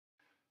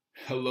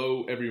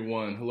Hello,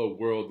 everyone. Hello,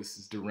 world. This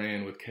is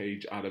Durran with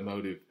Cage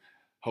Automotive.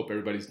 Hope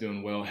everybody's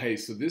doing well. Hey,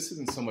 so this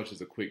isn't so much as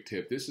a quick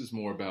tip. This is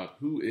more about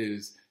who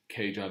is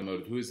Cage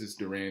Automotive? Who is this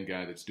Durran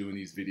guy that's doing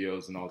these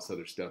videos and all this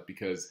other stuff?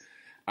 Because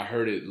I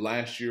heard it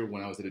last year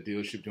when I was at a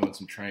dealership doing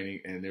some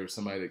training, and there was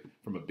somebody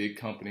from a big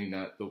company,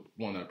 not the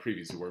one I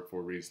previously worked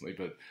for recently,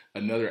 but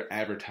another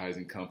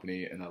advertising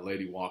company, and a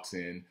lady walks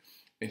in,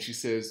 and she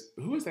says,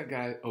 "Who is that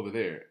guy over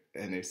there?"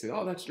 And they said,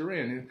 "Oh, that's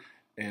Durran."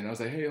 And I was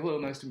like, "Hey, hello,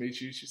 nice to meet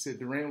you." She said,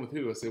 "Durran with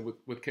who?" I said,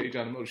 with Cage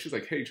Automotive. She's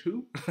like, "Cage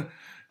who?"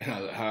 And I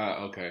was like,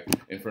 okay,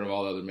 in front of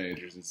all the other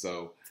managers. And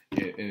so,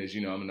 and as you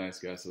know, I'm a nice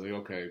guy. So like,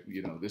 okay,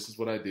 this is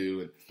what I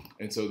do.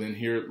 And so then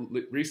here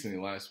recently,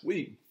 last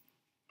week,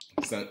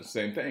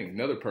 same thing,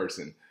 another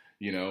person,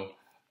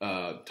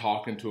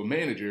 talking to a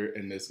manager,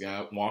 and this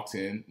guy walks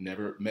in,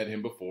 never met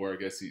him before. I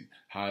guess he's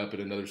high up at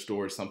another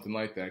store or something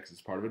like that because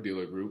it's part of a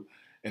dealer group.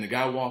 And the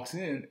guy walks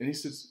in and he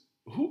says,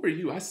 "Who are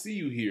you? I see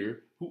you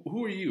here.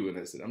 Who are you?" And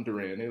I said, "I'm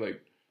Durran." They're like,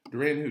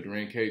 "Durran who?"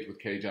 "Durran Cage with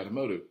Cage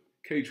Automotive."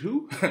 "Cage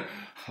who?"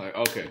 Like,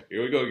 okay,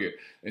 here we go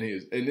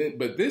again.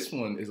 But this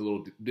one is a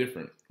little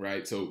different,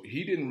 right? So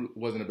he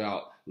wasn't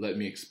about let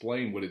me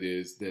explain what it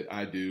is that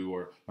I do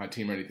or my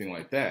team or anything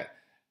like that.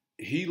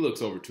 He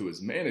looks over to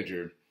his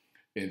manager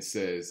and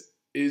says,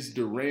 "Is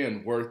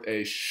Durran worth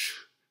a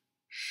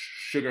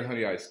sugar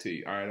honey iced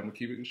tea?" All right, I'm gonna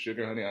keep it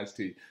sugar honey iced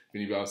tea. If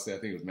anybody else said, I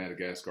think it was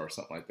Madagascar or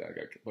something like that. I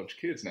got a bunch of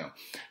kids now.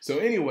 So,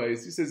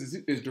 anyways, he says,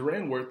 "Is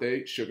Durran worth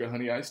a sugar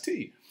honey iced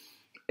tea?"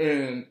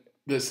 And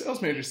the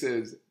sales manager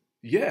says,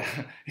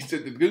 "Yeah." He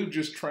said, "The dude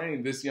just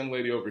trained this young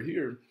lady over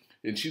here,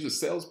 and she's a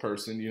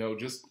salesperson.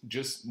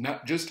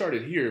 Just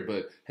started here,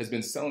 but has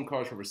been selling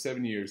cars for over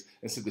 7 years.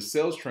 And said the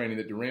sales training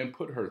that Durran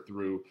put her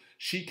through,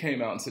 she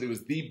came out and said it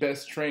was the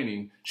best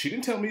training. She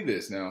didn't tell me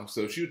this now,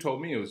 so if she had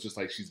told me, it was just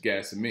like she's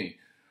gassing me."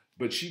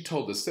 But she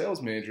told the sales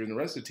manager and the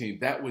rest of the team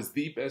that was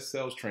the best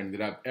sales training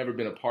that I've ever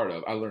been a part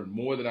of. I learned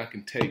more than I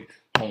can take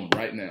home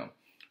right now,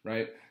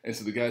 right? And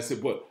so the guy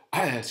said, "Well,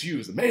 I asked you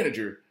as the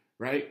manager,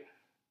 right?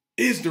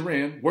 Is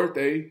Durran worth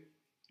a,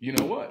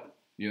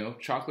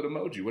 chocolate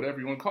emoji,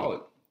 whatever you want to call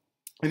it?"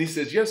 And he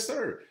says, "Yes,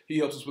 sir. He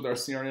helps us with our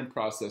CRM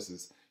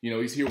processes.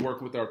 He's here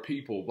working with our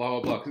people, blah,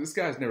 blah, blah." Because this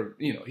guy's never,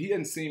 he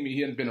hadn't seen me.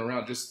 He hadn't been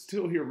around, just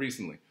still here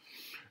recently.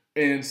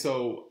 And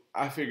so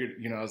I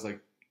figured, I was like,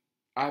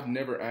 I've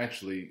never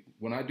actually,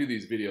 when I do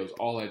these videos,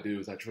 all I do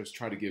is I just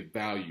try to give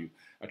value.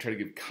 I try to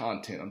give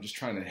content. I'm just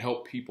trying to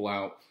help people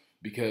out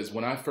because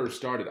when I first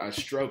started, I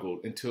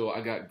struggled until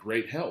I got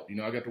great help.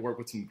 I got to work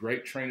with some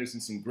great trainers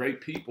and some great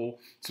people,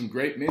 some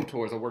great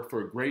mentors. I worked for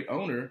a great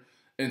owner.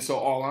 And so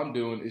all I'm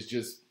doing is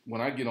just,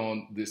 when I get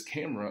on this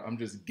camera, I'm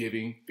just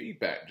giving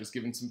feedback, just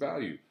giving some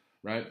value,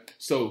 right?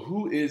 So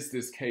who is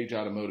this Cage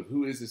Automotive?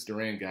 Who is this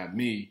Durran guy,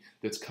 me,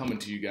 that's coming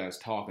to you guys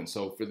talking?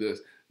 So for the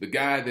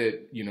guy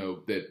that,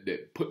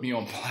 that put me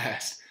on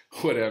blast,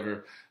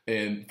 whatever,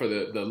 and for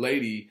the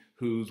lady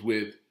who's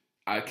with,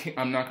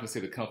 I'm not going to say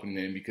the company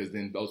name because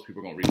then those people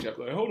are going to reach out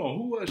like, "Hold on,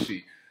 who was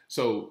she?"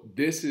 So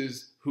this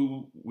is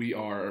who we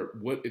are,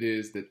 what it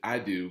is that I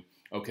do.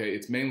 Okay,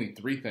 it's mainly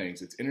three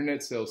things. It's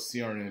internet sales,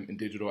 CRM, and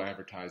digital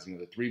advertising are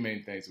the three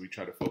main things that we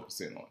try to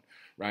focus in on,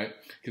 right?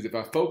 Because if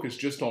I focus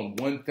just on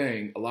one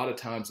thing, a lot of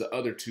times the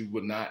other two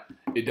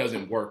it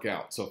doesn't work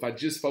out. So if I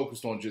just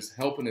focused on just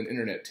helping an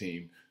internet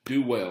team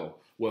do well,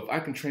 if I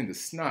can train the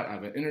snot out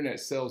of an internet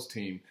sales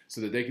team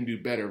so that they can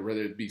do better,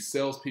 whether it be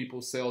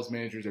salespeople, sales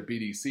managers, or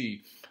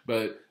BDC,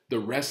 but the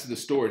rest of the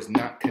store is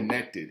not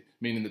connected,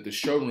 meaning that the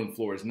showroom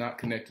floor is not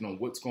connected on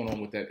what's going on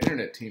with that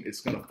internet team,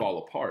 it's going to fall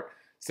apart.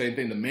 Same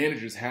thing, the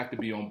managers have to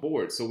be on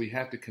board. So we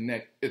have to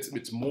connect.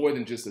 It's more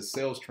than just a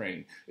sales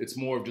training. It's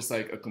more of just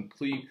like a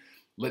complete,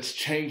 let's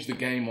change the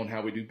game on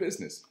how we do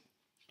business.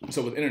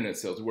 So with internet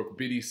sales, we work with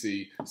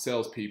BDC,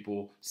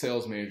 salespeople,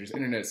 sales managers,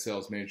 internet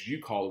sales managers,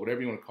 you call it,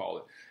 whatever you want to call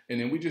it. And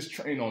then we just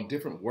train on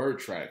different word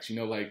tracks,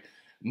 like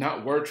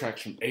not word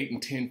tracks from 8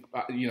 and 10,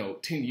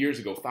 10 years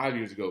ago, 5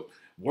 years ago,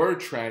 word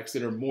tracks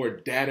that are more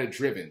data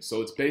driven.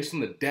 So it's based on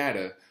the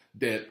data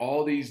that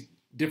all these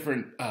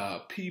different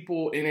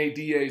people,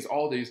 NADAs,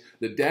 all these,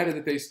 the data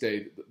that they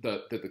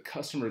that the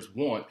customers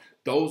want,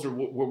 those are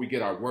where we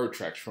get our word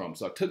tracks from.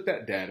 So I took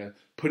that data,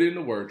 put it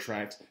into word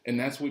tracks, and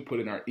that's what we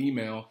put in our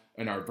email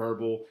and our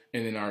verbal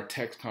and in our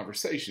text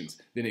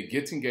conversations. Then it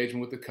gets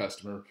engagement with the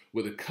customer,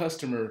 where the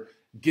customer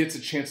gets a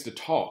chance to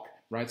talk,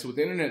 right? So with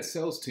the internet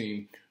sales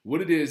team,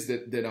 what it is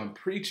that I'm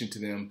preaching to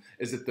them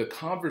is that the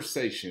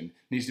conversation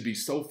needs to be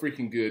so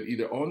freaking good,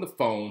 either on the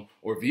phone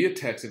or via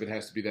text if it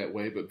has to be that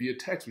way. But via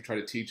text, we try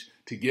to teach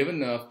to give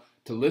enough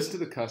to listen to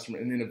the customer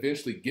and then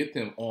eventually get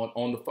them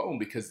on the phone,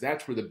 because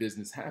that's where the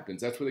business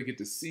happens. That's where they get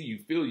to see you,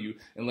 feel you,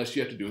 unless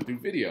you have to do it through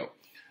video,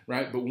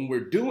 right? But when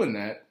we're doing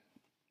that,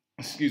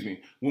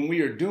 when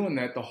we are doing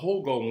that, the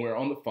whole goal when we're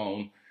on the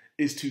phone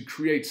is to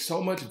create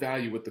so much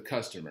value with the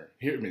customer.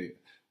 Hear me.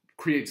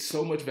 Create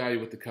so much value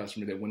with the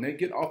customer that when they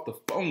get off the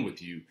phone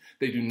with you,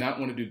 they do not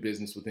want to do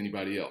business with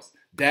anybody else.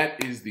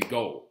 That is the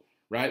goal,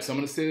 right? So I'm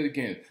going to say it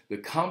again. The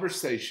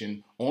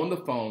conversation on the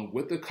phone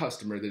with the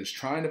customer that is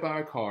trying to buy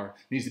a car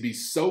needs to be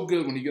so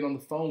good when you get on the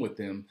phone with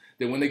them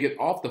that when they get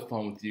off the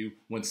phone with you,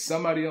 when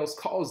somebody else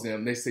calls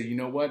them, they say, you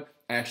know what?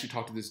 I actually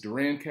talked to this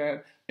Durran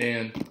cat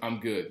and I'm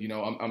good. You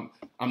know,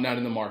 I'm not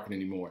in the market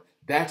anymore.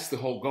 That's the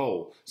whole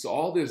goal. So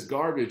all this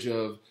garbage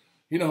of,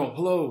 you know,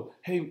 hello,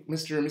 hey,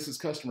 Mr. and Mrs.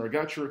 Customer, I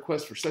got your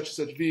request for such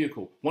and such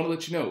vehicle. Want to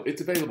let you know it's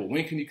available.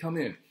 When can you come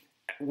in?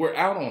 We're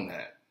out on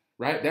that,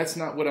 right? That's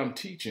not what I'm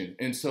teaching.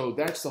 And so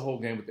that's the whole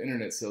game with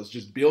internet sales.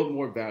 Just build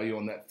more value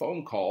on that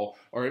phone call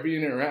or every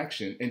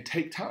interaction and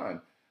take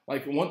time.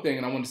 Like one thing,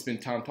 and I want to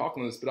spend time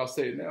talking on this, but I'll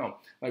say it now.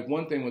 Like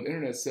one thing with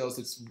internet sales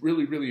that's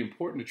really, really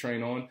important to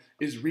train on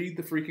is read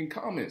the freaking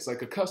comments.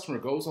 Like a customer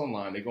goes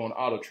online, they go on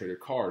Auto Trader,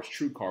 Cars,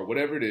 TrueCar,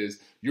 whatever it is,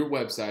 your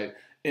website.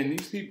 And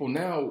these people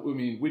now, I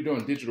mean, we're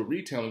doing digital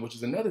retailing, which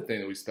is another thing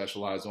that we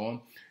specialize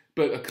on.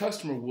 But a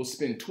customer will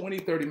spend 20,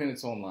 30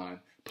 minutes online,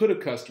 put a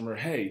customer,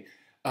 hey,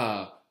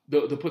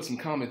 they'll put some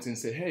comments and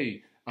say,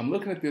 hey, I'm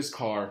looking at this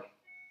car.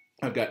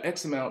 I've got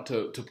X amount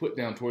to put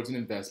down towards an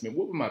investment.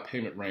 What would my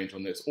payment range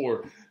on this?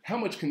 Or how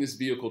much can this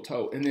vehicle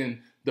tow? And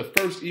then the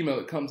first email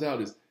that comes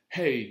out is,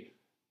 hey,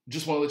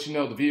 just want to let you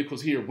know the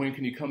vehicle's here. When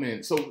can you come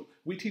in? So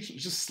we teach them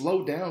just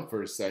slow down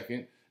for a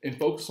second and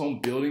focus on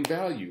building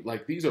value.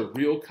 Like these are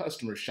real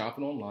customers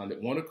shopping online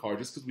that want a car.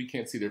 Just because we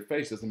can't see their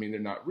face doesn't mean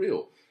they're not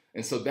real.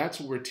 And so that's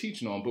what we're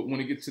teaching on. But when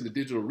it gets to the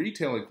digital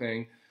retailing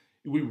thing,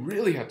 we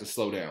really have to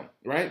slow down,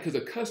 right? Because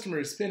a customer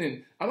is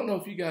spending, I don't know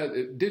if you guys,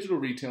 digital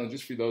retailing,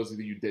 just for those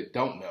of you that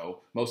don't know,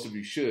 most of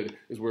you should,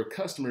 is where a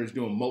customer is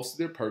doing most of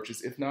their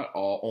purchase, if not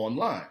all,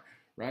 online,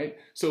 right?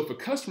 So if a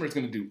customer is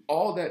going to do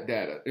all that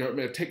data,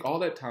 or take all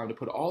that time to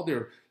put all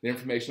their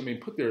information, I mean,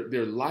 put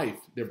their life,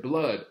 their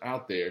blood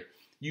out there,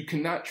 you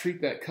cannot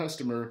treat that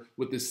customer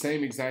with the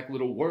same exact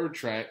little word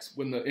tracks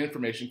when the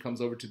information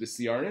comes over to the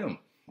CRM.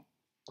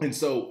 And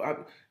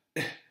so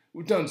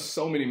we've done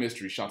so many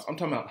mystery shops. I'm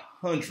talking about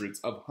hundreds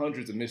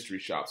of mystery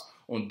shops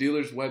on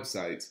dealers'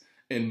 websites,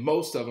 and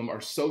most of them are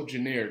so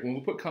generic. When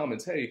we put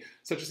comments, hey,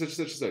 such and such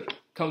and such and such,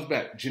 comes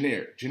back,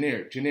 generic,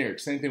 generic, generic.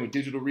 Same thing with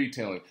digital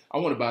retailing. I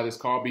want to buy this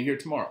car. I'll be here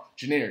tomorrow.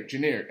 Generic,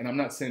 generic. And I'm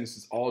not saying this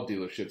is all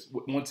dealerships.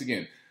 Once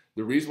again,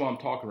 the reason why I'm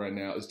talking right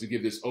now is to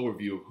give this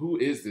overview of who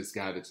is this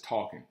guy that's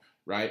talking,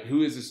 right?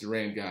 Who is this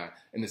Durran guy?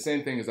 And the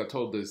same thing as I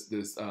told this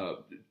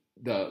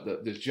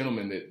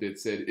gentleman that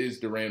said, is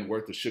Durran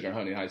worth the sugar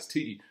honey iced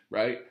tea,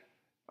 right?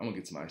 I'm gonna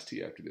get some iced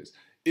tea after this.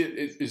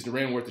 Is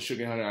Durran worth the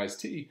sugar honey iced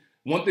tea?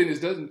 One thing this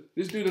dude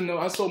doesn't know,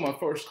 I sold my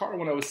first car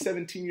when I was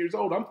 17 years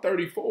old. I'm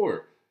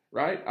 34,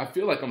 right? I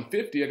feel like I'm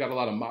 50. I got a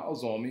lot of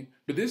miles on me,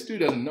 but this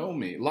dude doesn't know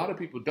me. A lot of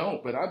people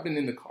don't, but I've been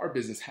in the car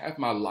business half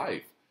my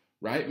life,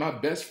 right? My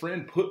best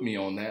friend put me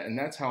on that, and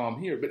that's how I'm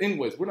here. But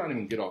anyways, we're not even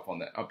gonna get off on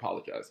that. I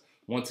apologize.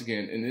 Once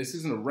again, and this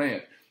isn't a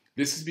rant.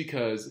 This is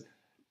because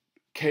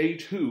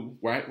Cage Who,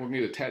 right? We're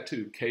gonna get a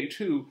tattoo. Cage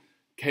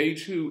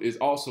Who is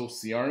also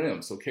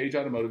CRM. So Cage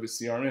Automotive is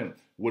CRM.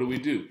 What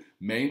do?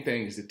 Main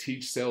thing is to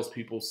teach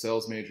salespeople,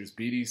 sales managers,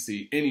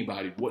 BDC,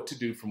 anybody what to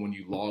do from when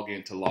you log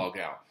in to log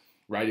out,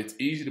 right? It's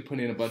easy to put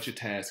in a bunch of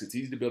tasks. It's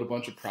easy to build a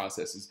bunch of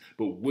processes.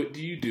 But what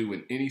do you do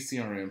in any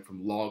CRM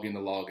from log in to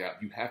log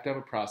out? You have to have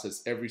a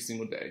process every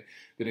single day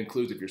that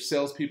includes, if you're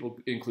salespeople,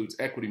 includes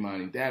equity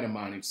mining, data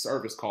mining,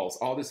 service calls,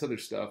 all this other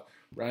stuff,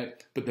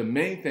 right? But the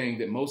main thing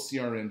that most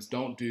CRMs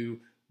don't do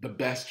the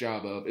best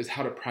job of is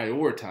how to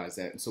prioritize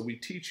that. And so we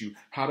teach you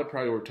how to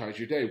prioritize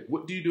your day.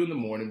 What do you do in the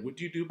morning? What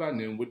do you do by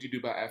noon? What do you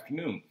do by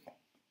afternoon?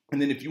 And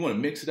then if you want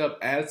to mix it up,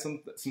 add some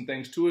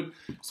things to it,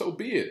 so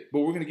be it. But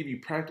we're going to give you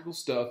practical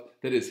stuff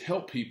that has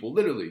helped people,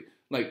 literally,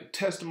 like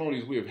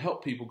testimonies. We have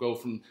helped people go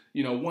from,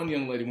 one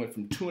young lady went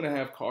from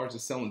 2.5 cars to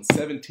selling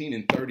 17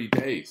 in 30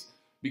 days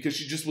because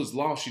she just was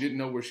lost. She didn't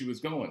know where she was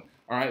going.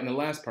 All right, and the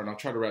last part, and I'll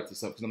try to wrap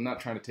this up because I'm not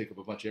trying to take up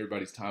a bunch of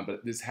everybody's time,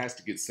 but this has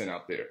to get sent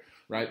out there.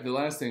 Right? The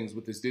last thing is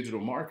with this digital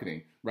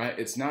marketing, right?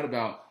 It's not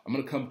about, I'm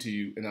going to come to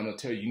you and I'm going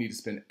to tell you, you need to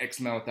spend X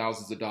amount of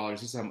thousands of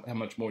dollars. This is how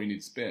much more you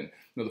need to spend.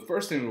 No, the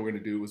first thing we're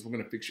going to do is we're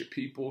going to fix your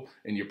people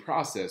and your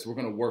process. We're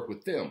going to work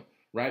with them,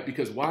 right?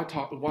 Because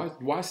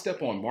why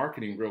step on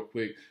marketing real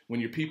quick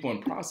when your people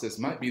and process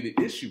might be the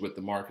issue with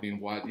the marketing,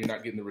 why you're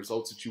not getting the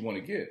results that you want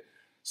to get.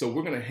 So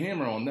we're going to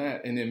hammer on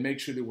that and then make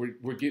sure that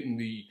we're getting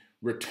the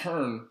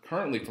return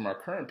currently from our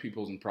current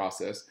peoples and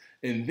process,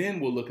 and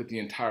then we'll look at the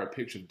entire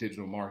picture of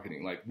digital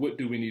marketing. Like, what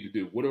do we need to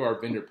do? What are our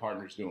vendor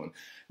partners doing?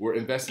 We're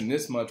investing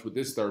this much with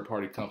this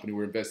third-party company.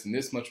 We're investing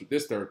this much with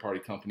this third-party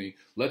company.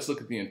 Let's look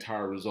at the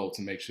entire results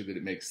and make sure that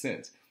it makes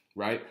sense,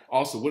 right?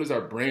 Also, what is our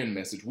brand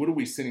message? What are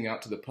we sending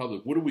out to the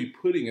public? What are we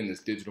putting in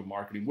this digital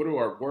marketing? What are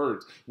our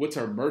words? What's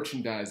our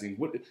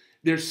merchandising?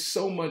 There's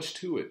so much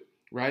to it,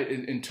 right?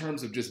 In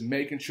terms of just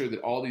making sure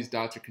that all these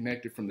dots are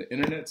connected from the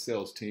internet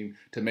sales team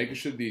to making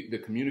sure the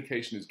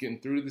communication is getting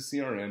through to the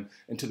CRM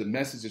and to the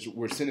messages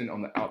we're sending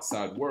on the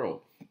outside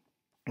world,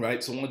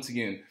 right? So once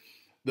again,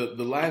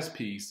 the last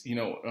piece,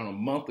 on a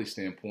monthly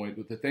standpoint,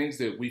 with the things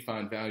that we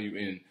find value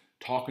in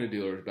talking to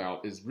dealers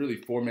about is really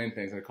 4 main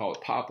things. I call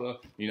it PAPA.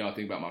 I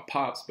think about my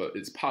pops, but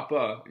it's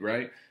PAPA,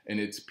 right? And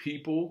it's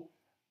people,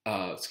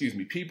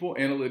 people,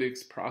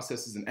 analytics,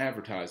 processes, and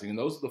advertising. And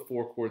those are the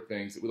four core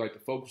things that we like to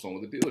focus on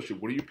with the dealership.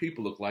 What do your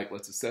people look like?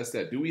 Let's assess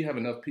that. Do we have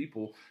enough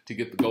people to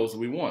get the goals that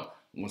we want?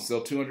 We want to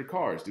sell 200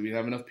 cars. Do we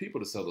have enough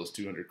people to sell those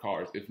 200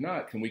 cars? If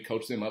not, can we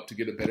coach them up to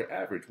get a better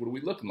average? What are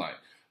we looking like?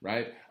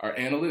 Right? Our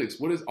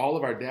analytics, what is all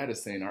of our data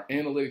saying? Our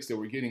analytics that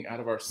we're getting out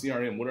of our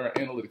CRM, what are our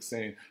analytics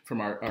saying from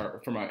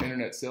our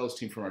internet sales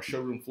team, from our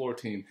showroom floor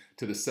team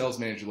to the sales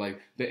manager, like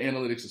the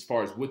analytics as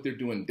far as what they're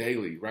doing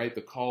daily, right?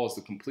 The calls,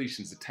 the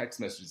completions, the text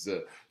messages,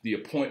 the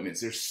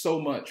appointments. There's so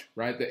much,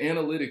 right? The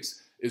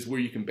analytics is where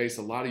you can base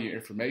a lot of your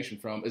information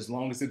from, as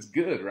long as it's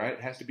good, right?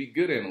 It has to be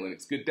good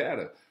analytics, good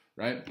data.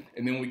 Right?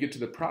 And then when we get to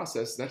the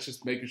process, that's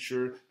just making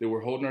sure that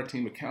we're holding our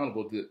team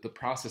accountable, that the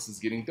process is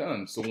getting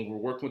done. So when we're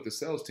working with the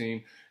sales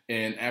team,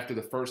 and after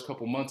the first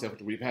couple months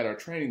after we've had our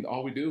training,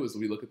 all we do is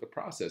we look at the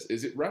process.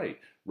 Is it right?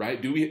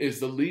 Right?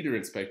 Is the leader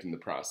inspecting the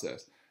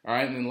process? All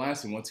right. And then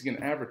lastly, once again,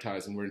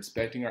 advertising. We're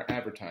inspecting our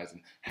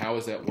advertising. How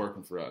is that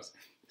working for us?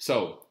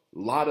 So a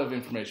lot of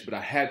information, but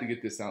I had to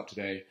get this out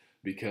today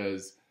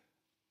because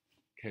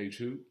Cage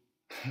who?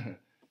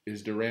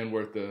 Is Durran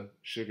worth the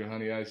sugar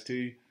honey iced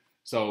tea?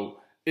 So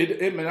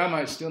I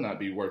might still not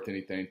be worth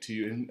anything to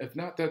you, and if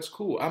not, that's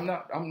cool. I'm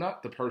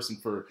not the person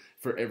for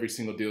every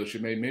single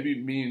dealership.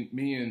 Maybe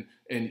me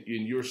and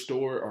your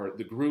store or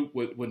the group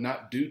would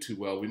not do too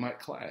well. We might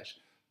clash.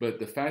 But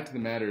the fact of the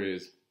matter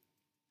is,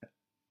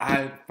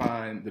 I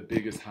find the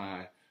biggest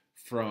high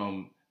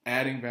from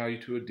adding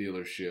value to a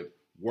dealership,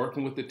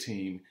 working with the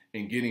team,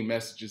 and getting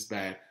messages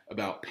back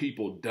about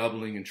people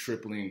doubling and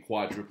tripling and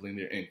quadrupling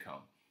their income.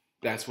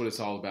 That's what it's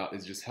all about,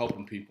 is just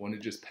helping people, and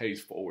it just pays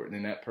forward. And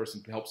then that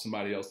person helps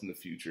somebody else in the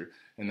future,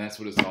 and that's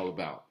what it's all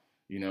about,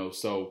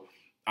 So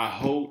I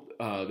hope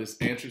this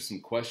answers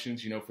some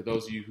questions, for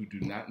those of you who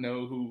do not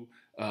know who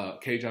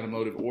Cage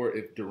Automotive, or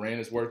if Durran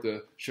is worth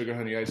a sugar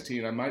honey iced tea,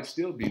 and I might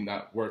still be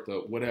not worth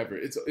a whatever.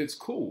 It's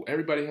cool.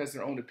 Everybody has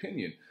their own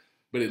opinion,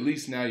 but at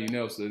least now you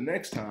know. So the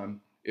next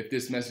time, if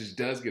this message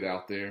does get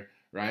out there,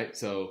 right?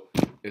 So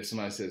if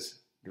somebody says,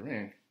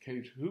 Durran,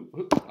 Cage, who?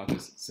 I'll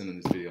just send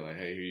them this video like,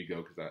 hey, here you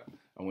go, because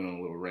I went on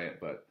a little rant,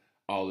 but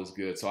all is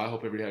good. So I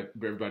hope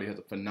everybody has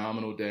a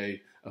phenomenal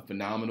day, a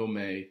phenomenal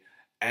May.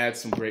 Add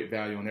some great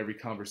value on every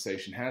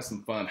conversation. Have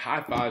some fun.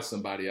 High five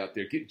somebody out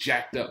there. Get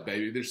jacked up,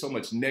 baby. There's so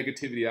much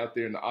negativity out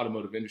there in the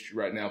automotive industry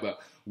right now about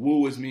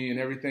woo is me and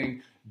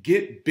everything.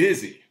 Get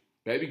busy,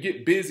 baby.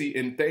 Get busy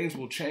and things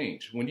will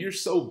change. When you're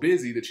so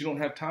busy that you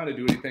don't have time to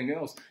do anything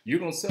else, you're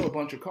going to sell a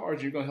bunch of cars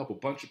and you're going to help a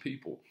bunch of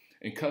people.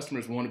 And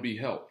customers want to be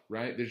helped,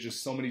 right? There's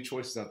just so many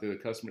choices out there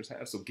that customers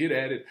have. So get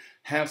at it.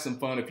 Have some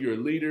fun. If you're a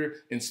leader,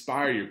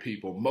 inspire your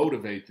people.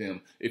 Motivate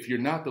them. If you're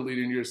not the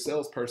leader and you're a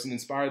salesperson,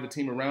 inspire the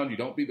team around you.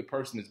 Don't be the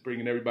person that's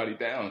bringing everybody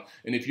down.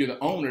 And if you're the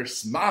owner,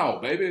 smile,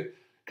 baby,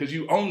 because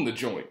you own the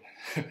joint.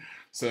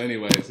 So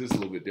anyways, this is a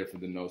little bit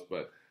different than most,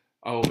 but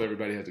I hope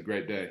everybody has a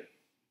great day.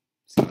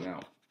 Sign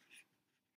out.